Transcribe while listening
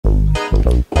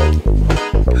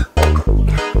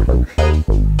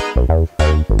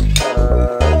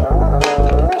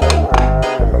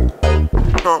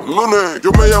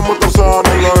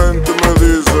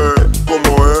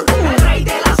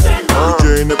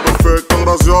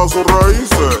a sus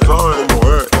raíces, ¿sabes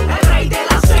cómo es? El rey de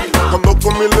la selva. Ando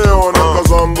con mis leones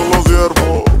cazando los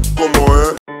ciervos, ¿cómo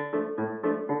es?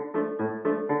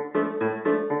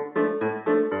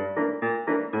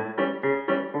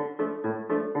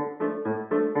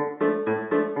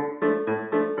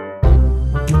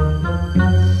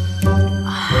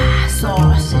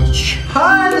 Sausage.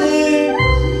 Honey!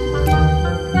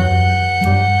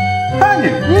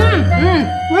 Honey!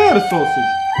 Where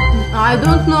sausage? I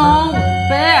don't know.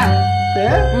 Bear.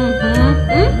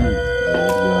 There?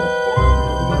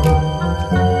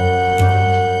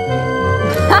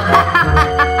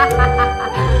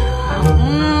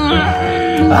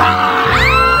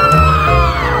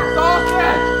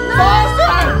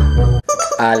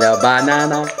 Hello,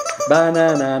 banana,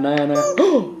 banana.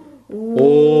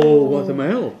 Oh, what a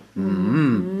smell!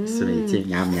 Sweetie,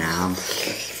 yum yum.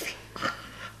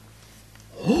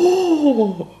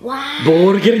 Oh, Wow.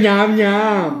 burger, yum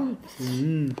yum.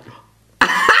 Fake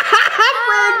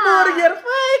burger,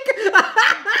 fake.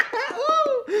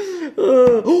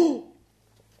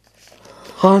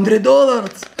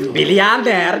 $100.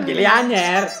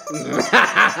 Billionaire.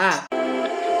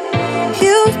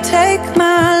 You take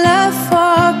my love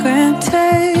for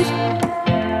granted.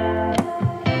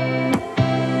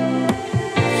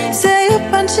 Say a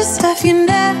bunch of stuff you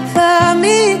never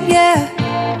mean, yeah.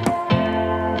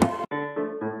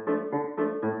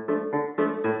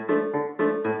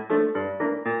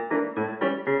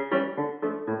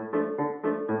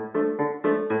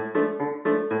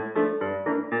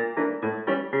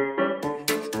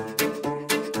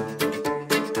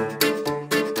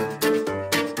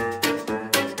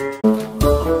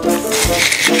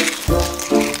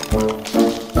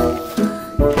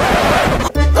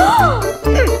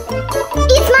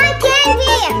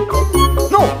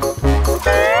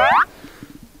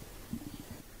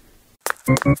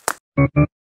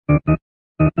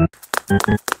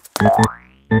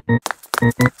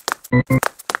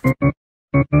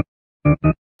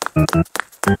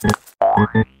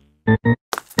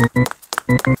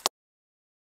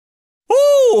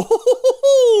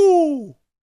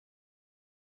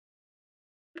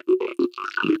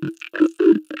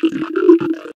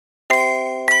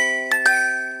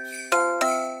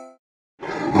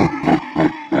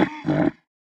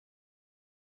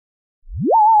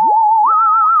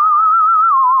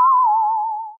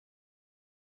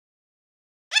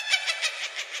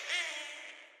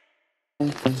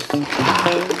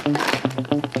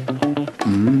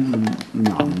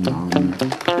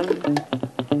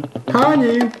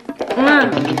 Honey,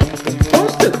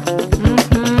 toasted.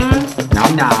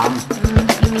 Nom nom.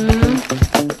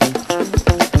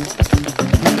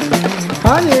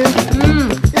 Honey,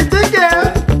 it's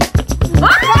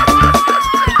again.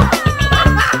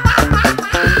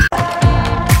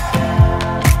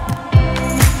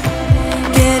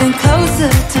 Getting closer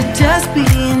to just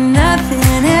being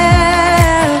nothing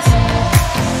else.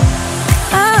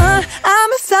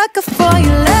 I'm a sucker for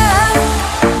your love,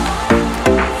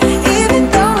 even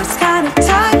though it's kind of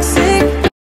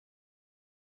toxic.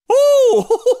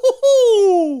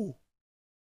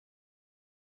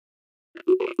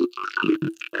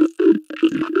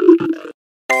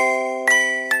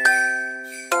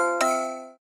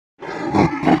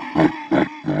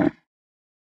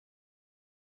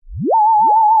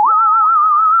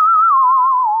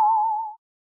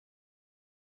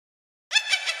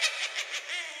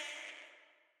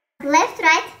 Left,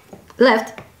 right,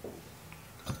 Left.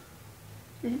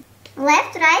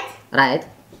 left, right, Right.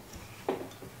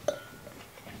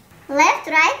 left,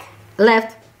 right,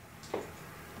 Left.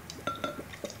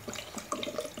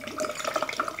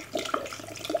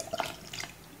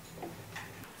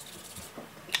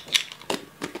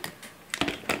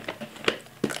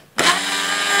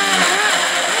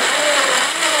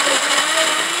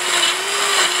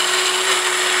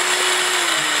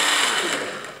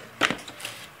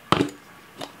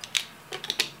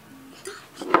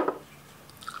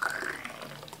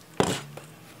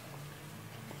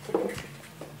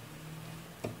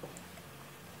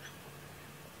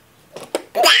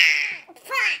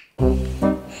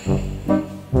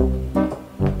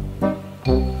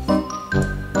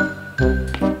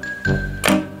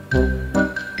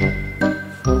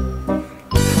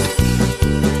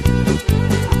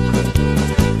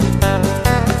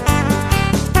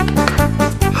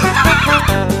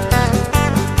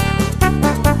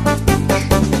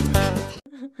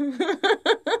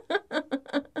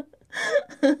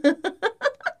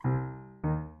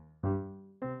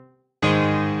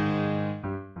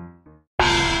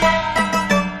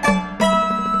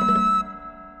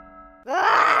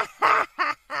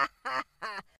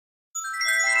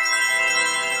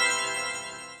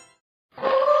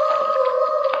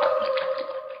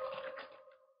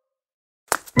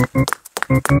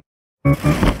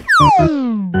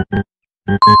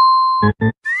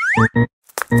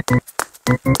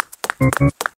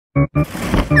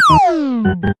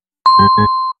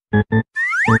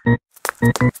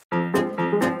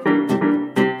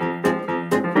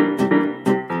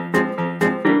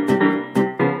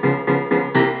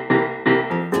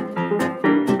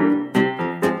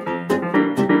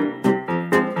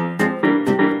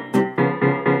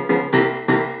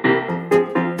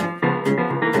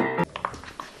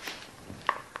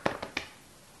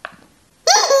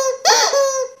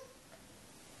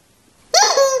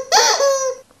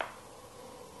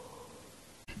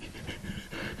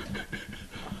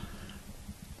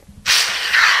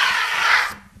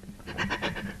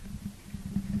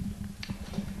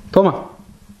 Toma.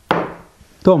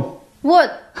 Tom. What?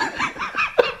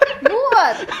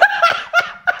 What?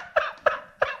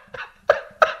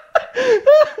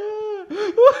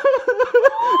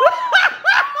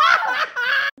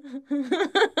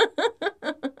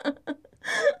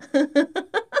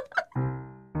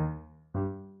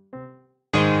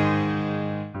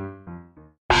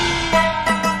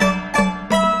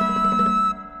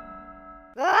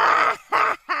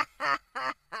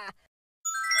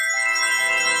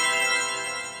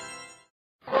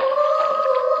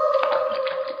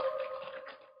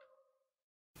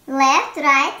 Left,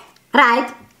 right.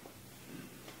 Right.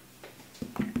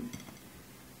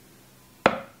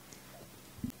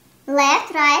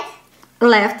 Left, right.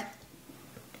 Left.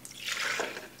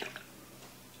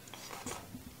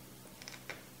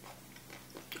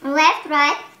 Left,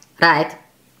 right. Right.